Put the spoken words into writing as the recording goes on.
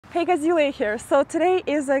Hey guys, Yulia here. So today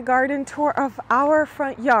is a garden tour of our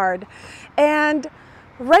front yard, and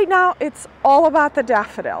right now it's all about the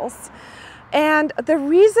daffodils. And the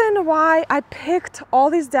reason why I picked all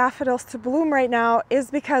these daffodils to bloom right now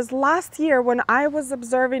is because last year when I was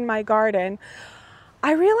observing my garden,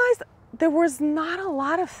 I realized there was not a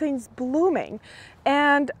lot of things blooming,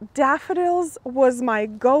 and daffodils was my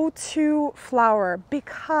go-to flower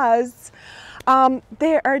because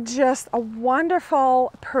they are just a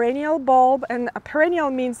wonderful perennial bulb, and a perennial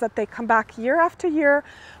means that they come back year after year,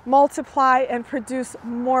 multiply and produce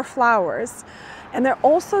more flowers. And they're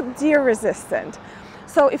also deer resistant.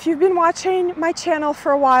 So if you've been watching my channel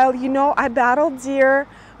for a while, you know I battle deer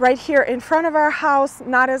right here in front of our house,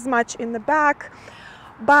 not as much in the back.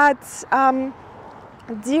 But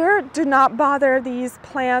deer do not bother these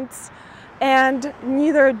plants, and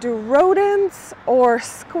neither do rodents or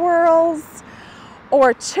squirrels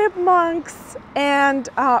or chipmunks and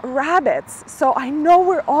rabbits. So I know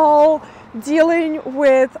we're all dealing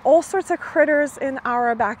with all sorts of critters in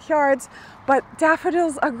our backyards, but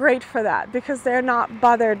daffodils are great for that because they're not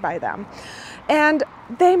bothered by them. And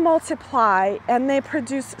they multiply and they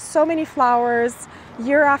produce so many flowers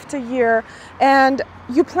year after year, and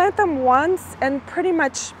you plant them once and pretty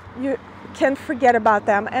much you can forget about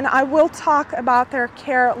them. And I will talk about their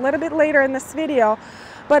care a little bit later in this video,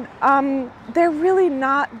 but they're really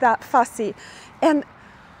not that fussy. And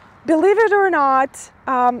believe it or not,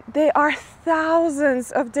 there are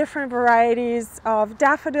thousands of different varieties of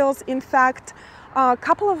daffodils. In fact, a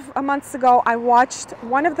couple of months ago, I watched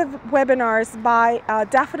one of the webinars by a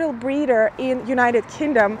daffodil breeder in United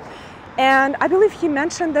Kingdom, and I believe he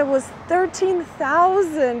mentioned there was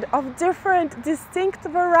 13,000 of different distinct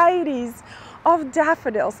varieties of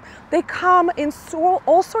daffodils. They come in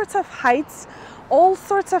all sorts of heights, all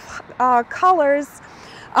sorts of colors,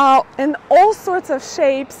 and all sorts of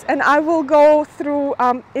shapes, and I will go through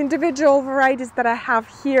individual varieties that I have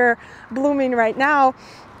here blooming right now.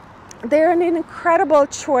 They're an incredible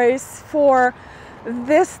choice for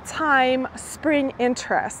this time spring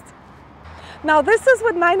interest. Now this is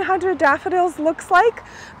what 900 daffodils looks like.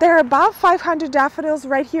 There are about 500 daffodils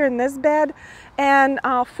right here in this bed, and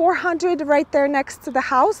 400 right there next to the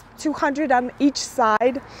house, 200 on each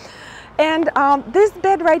side. And this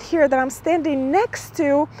bed right here that I'm standing next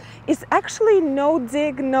to is actually no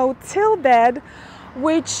dig, no till bed,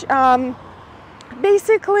 which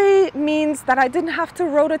basically means that I didn't have to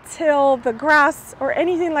rototill the grass or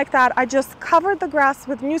anything like that. I just covered the grass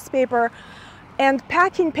with newspaper and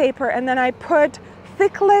packing paper, and then I put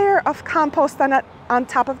thick layer of compost on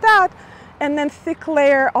top of that, and then thick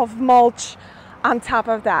layer of mulch on top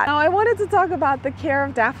of that. Now I wanted to talk about the care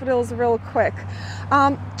of daffodils real quick.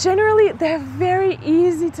 Generally, they're very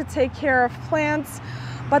easy to take care of plants,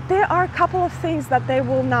 but there are a couple of things that they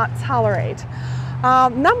will not tolerate.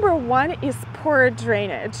 Number one is poor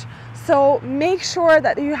drainage. So make sure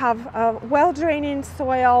that you have a well-draining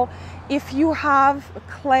soil. If you have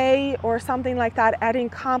clay or something like that, adding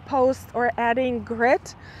compost or adding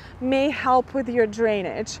grit may help with your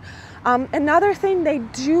drainage. Another thing, they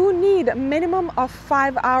do need a minimum of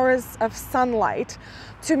 5 hours of sunlight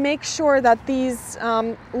to make sure that these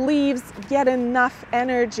leaves get enough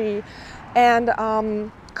energy and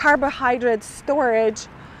carbohydrate storage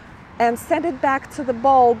and send it back to the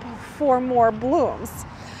bulb for more blooms.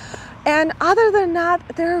 And other than that,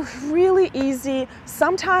 they're really easy.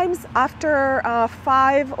 Sometimes after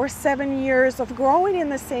 5 or 7 years of growing in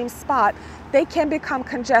the same spot, they can become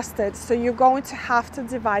congested. So you're going to have to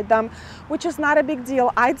divide them, which is not a big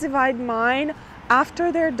deal. I divide mine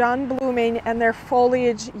after they're done blooming and their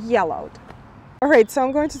foliage yellowed. All right, so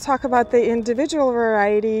I'm going to talk about the individual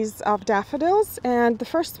varieties of daffodils. And the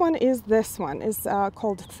first one is this one, is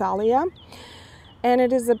called Thalia. And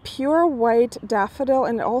it is a pure white daffodil,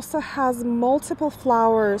 and it also has multiple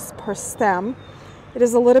flowers per stem. It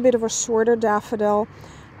is a little bit of a shorter daffodil.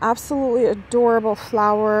 Absolutely adorable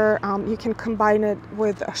flower. You can combine it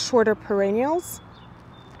with shorter perennials.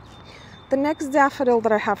 The next daffodil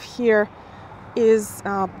that I have here is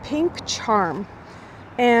Pink Charm.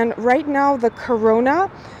 And right now the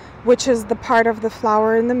corona, which is the part of the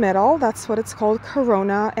flower in the middle, that's what it's called,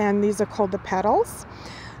 corona, and these are called the petals.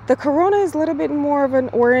 The corona is a little bit more of an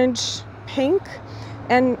orange pink,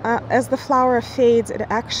 and as the flower fades, it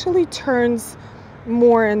actually turns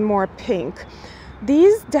more and more pink.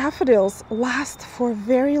 These daffodils last for a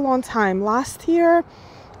very long time. Last year,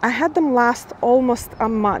 I had them last almost a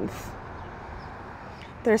month.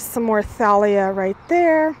 There's some more Thalia right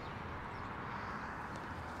there.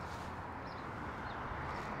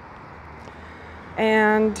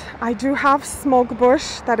 And I do have smoke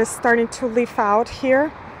bush that is starting to leaf out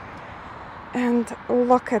here. And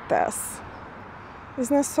look at this.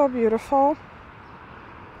 Isn't this so beautiful?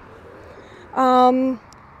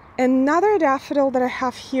 Another daffodil that I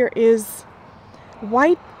have here is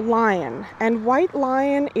White Lion. And White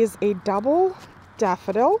Lion is a double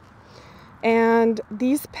daffodil. And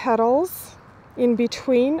these petals in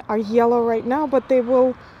between are yellow right now, but they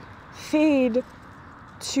will fade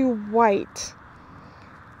to white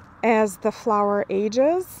as the flower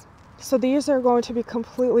ages. So these are going to be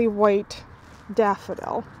completely white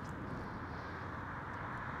daffodil.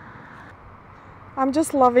 I'm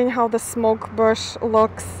just loving how the smoke bush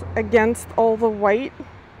looks against all the white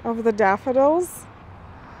of the daffodils.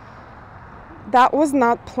 That was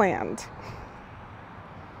not planned.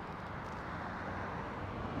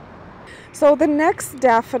 So the next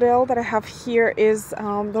daffodil that I have here is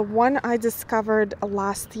the one I discovered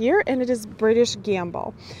last year, and it is British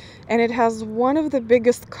Gamble. And it has one of the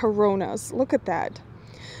biggest coronas. Look at that.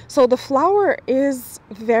 So the flower is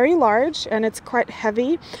very large and it's quite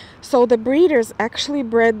heavy. So the breeders actually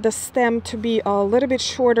bred the stem to be a little bit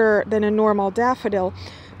shorter than a normal daffodil,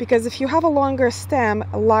 because if you have a longer stem,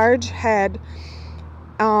 a large head,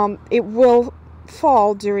 it will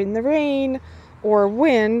fall during the rain or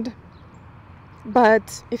wind.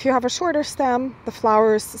 But if you have a shorter stem, the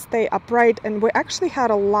flowers stay upright. And we actually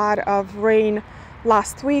had a lot of rain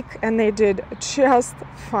last week and they did just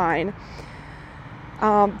fine.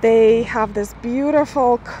 They have this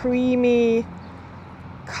beautiful creamy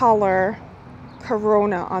color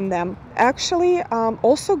corona on them. Actually,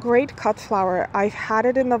 also great cut flower. I've had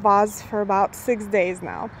it in the vase for about 6 days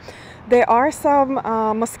now. There are some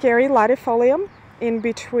Muscari latifolium in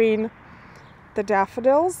between the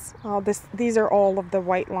daffodils. These are all of the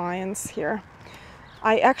White Lions here.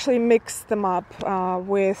 I actually mixed them up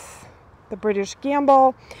with the British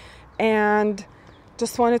Gamble, and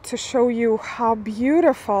just wanted to show you how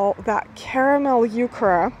beautiful that caramel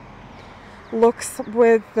euchre looks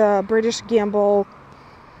with the British Gamble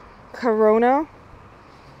corona.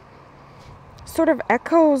 Sort of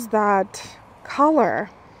echoes that color.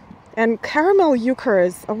 And caramel euchre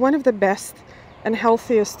is one of the best and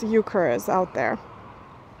healthiest euchres out there.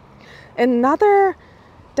 Another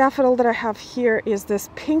daffodil that I have here is this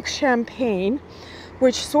pink champagne,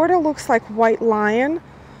 which sort of looks like White Lion,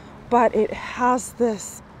 but it has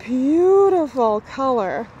this beautiful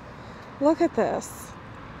color. Look at this.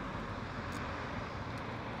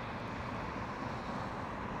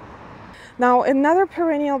 Now, another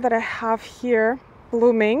perennial that I have here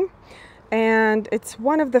blooming, and it's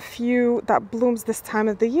one of the few that blooms this time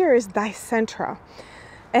of the year, is Dicentra.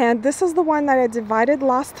 And this is the one that I divided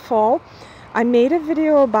last fall. I made a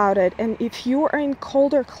video about it, and if you are in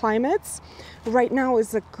colder climates, right now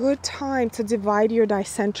is a good time to divide your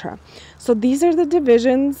Dicentra. So these are the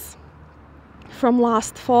divisions from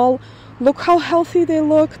last fall. Look how healthy they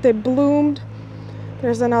look. They bloomed.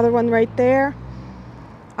 There's another one right there.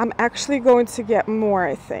 I'm actually going to get more,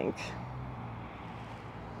 I think.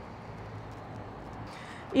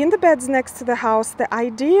 In the beds next to the house, the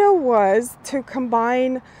idea was to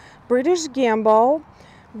combine British Gamble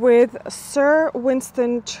with Sir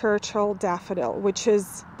Winston Churchill daffodil, which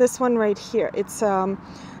is this one right here. It's a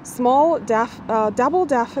small double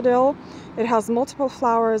daffodil. It has multiple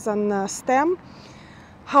flowers on the stem.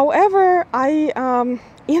 However,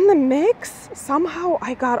 in the mix, somehow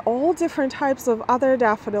I got all different types of other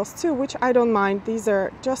daffodils too, which I don't mind. These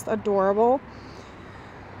are just adorable.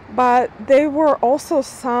 But there were also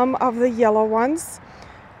some of the yellow ones,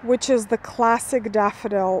 which is the classic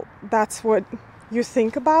daffodil. That's what you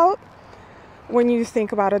think about when you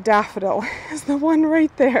think about a daffodil, is the one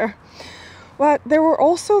right there. But there were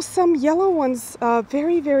also some yellow ones,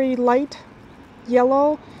 very, very light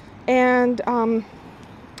yellow. And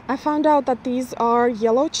I found out that these are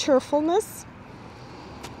Yellow Cheerfulness.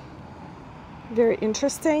 Very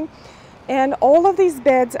interesting. And all of these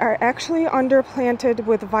beds are actually underplanted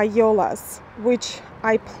with violas, which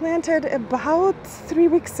I planted about 3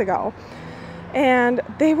 weeks ago. And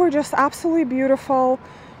they were just absolutely beautiful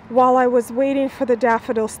while I was waiting for the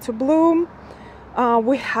daffodils to bloom.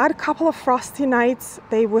 We had a couple of frosty nights.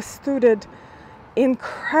 They withstood it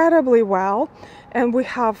incredibly well. And we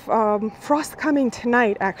have frost coming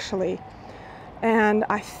tonight, actually. And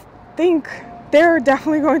I think they're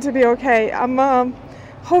definitely going to be okay. I'm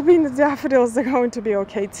hoping the daffodils are going to be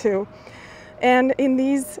okay too. And in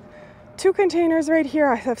these 2 containers right here,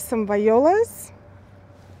 I have some violas.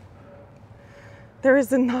 There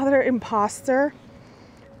is another imposter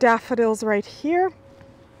daffodils right here.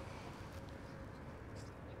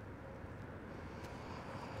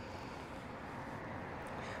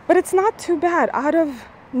 But it's not too bad. Out of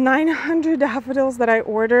 900 daffodils that I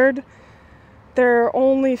ordered, There are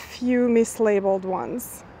only few mislabeled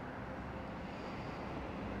ones.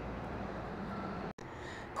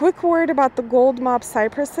 Quick word about the gold mop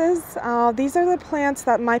cypresses. These are the plants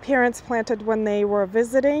that my parents planted when they were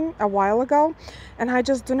visiting a while ago, and I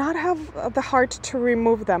just do not have the heart to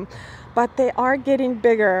remove them. But they are getting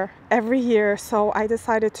bigger every year, so I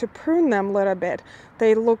decided to prune them a little bit.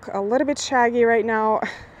 They look a little bit shaggy right now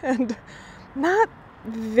and not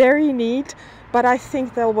very neat, but I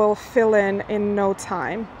think they will fill in no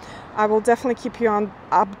time. I will definitely keep you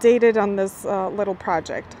updated on this little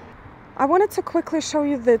project. I wanted to quickly show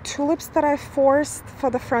you the tulips that I forced for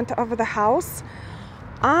the front of the house.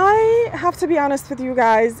 I have to be honest with you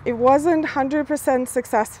guys, it wasn't 100%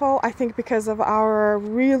 successful, I think because of our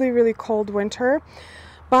really cold winter.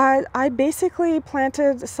 But I basically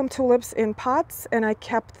planted some tulips in pots and I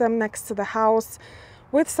kept them next to the house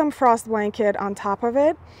with some frost blanket on top of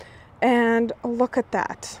it. And look at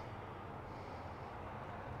that.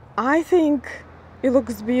 I think it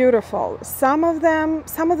looks beautiful. Some of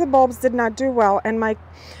the bulbs did not do well, and my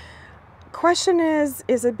question is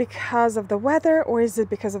it because of the weather or is it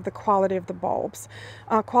because of the quality of the bulbs?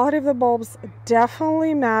 Quality of the bulbs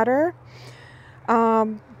definitely matter,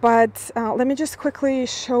 but let me just quickly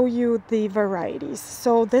show you the varieties.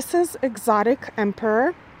 So this is Exotic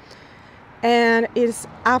Emperor, and it is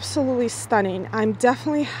absolutely stunning. I'm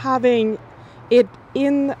definitely having it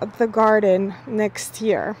in the garden next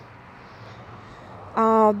year.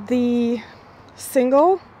 The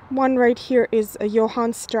single one right here is a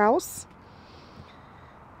Johann Strauss,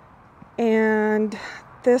 and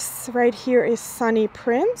this right here is Sunny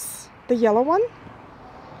Prince, the yellow one,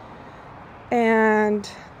 and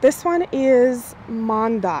this one is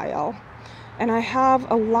Mondial. And I have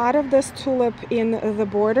a lot of this tulip in the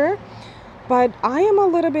border, but I am a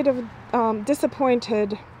little bit of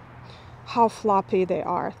disappointed how floppy they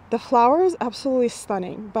are. The flower is absolutely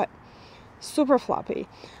stunning, but super floppy.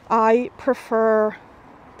 I prefer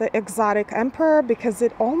the Exotic Emperor because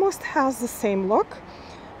it almost has the same look.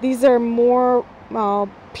 These are more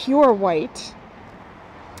pure white.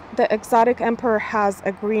 The Exotic Emperor has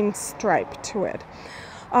a green stripe to it.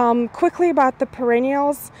 Quickly about the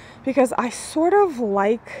perennials, because I sort of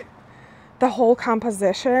like the whole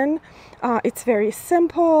composition. It's very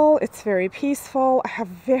simple, it's very peaceful. I have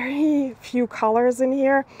very few colors in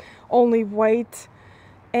here, only white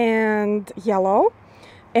and yellow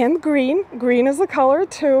and green. Green is a color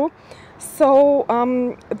too. So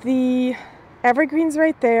the evergreens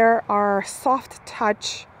right there are soft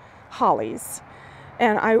touch hollies,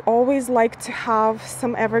 and I always like to have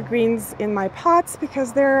some evergreens in my pots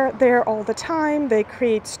because they're there all the time. They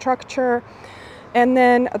create structure. And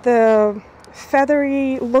then the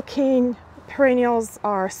feathery looking perennials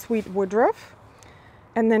are sweet woodruff,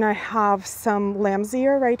 and then I have some lamb's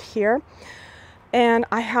ear right here. And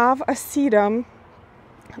I have a sedum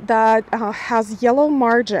that has yellow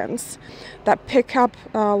margins that pick up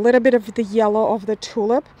a little bit of the yellow of the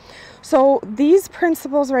tulip. So these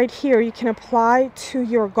principles right here you can apply to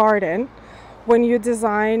your garden when you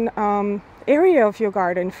design area of your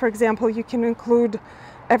garden. For example, you can include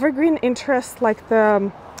evergreen interests like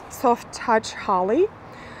the soft touch holly,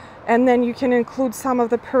 and then you can include some of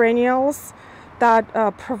the perennials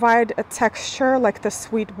that provide a texture like the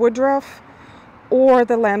sweet woodruff or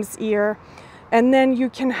the lamb's ear. And then you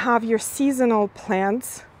can have your seasonal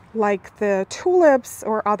plants like the tulips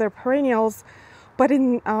or other perennials, but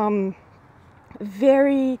in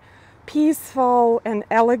very peaceful and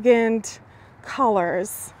elegant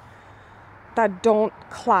colors that don't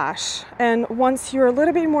clash. And once you're a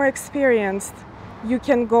little bit more experienced, you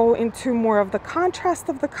can go into more of the contrast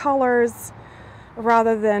of the colors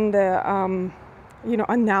rather than the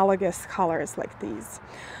analogous colors like these.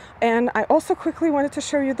 And I also quickly wanted to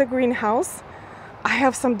show you the greenhouse. I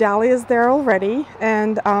have some dahlias there already,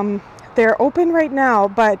 and they're open right now,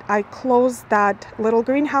 but I closed that little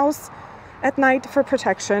greenhouse at night for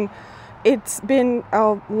protection. It's been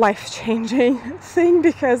a life-changing thing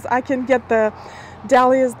because I can get the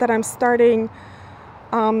dahlias that I'm starting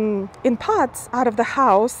in pots out of the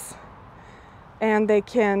house, and they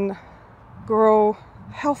can grow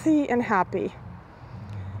healthy and happy,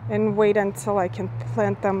 and wait until I can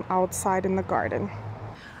plant them outside in the garden.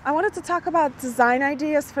 I wanted to talk about design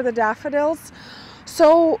ideas for the daffodils.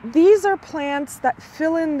 So these are plants that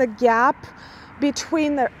fill in the gap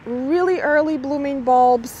between the really early blooming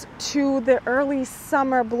bulbs to the early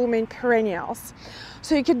summer blooming perennials.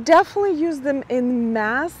 So you could definitely use them in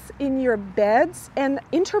mass in your beds and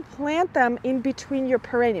interplant them in between your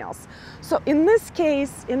perennials. So in this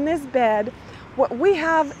case, in this bed, what we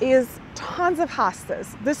have is tons of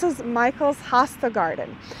hostas. This is Michael's hosta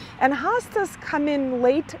garden. And hostas come in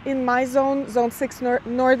late in my zone, zone 6,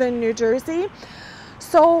 northern New Jersey.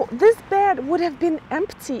 So this bed would have been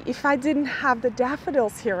empty if I didn't have the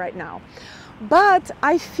daffodils here right now. But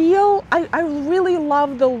I feel, I really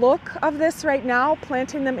love the look of this right now,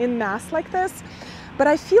 planting them in mass like this. But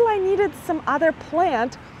I feel I needed some other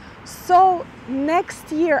plant. So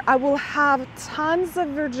next year I will have tons of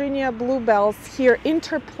Virginia bluebells here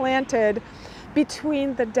interplanted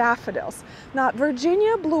between the daffodils. Now,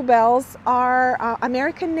 Virginia bluebells are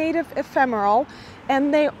American native ephemeral,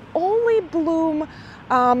 and they only bloom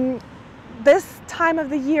this time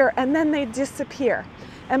of the year, and then they disappear.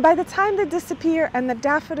 And by the time they disappear and the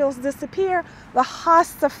daffodils disappear, the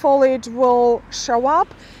hosta foliage will show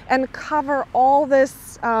up and cover all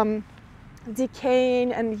this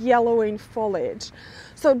decaying and yellowing foliage.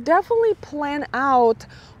 So definitely plan out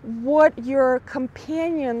what your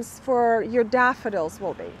companions for your daffodils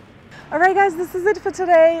will be. All right, guys, this is it for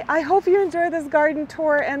today. I hope you enjoyed this garden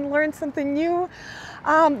tour and learned something new.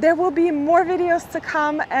 There will be more videos to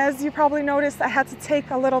come. As you probably noticed, I had to take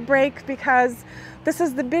a little break because this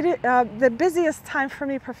is the busiest time for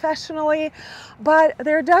me professionally, but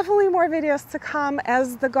there are definitely more videos to come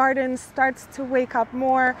as the garden starts to wake up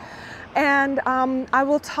more. And I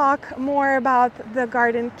will talk more about the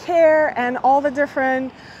garden care and all the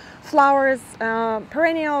different flowers,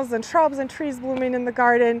 perennials and shrubs and trees blooming in the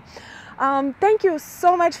garden. Thank you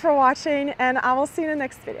so much for watching, and I will see you in the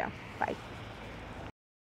next video.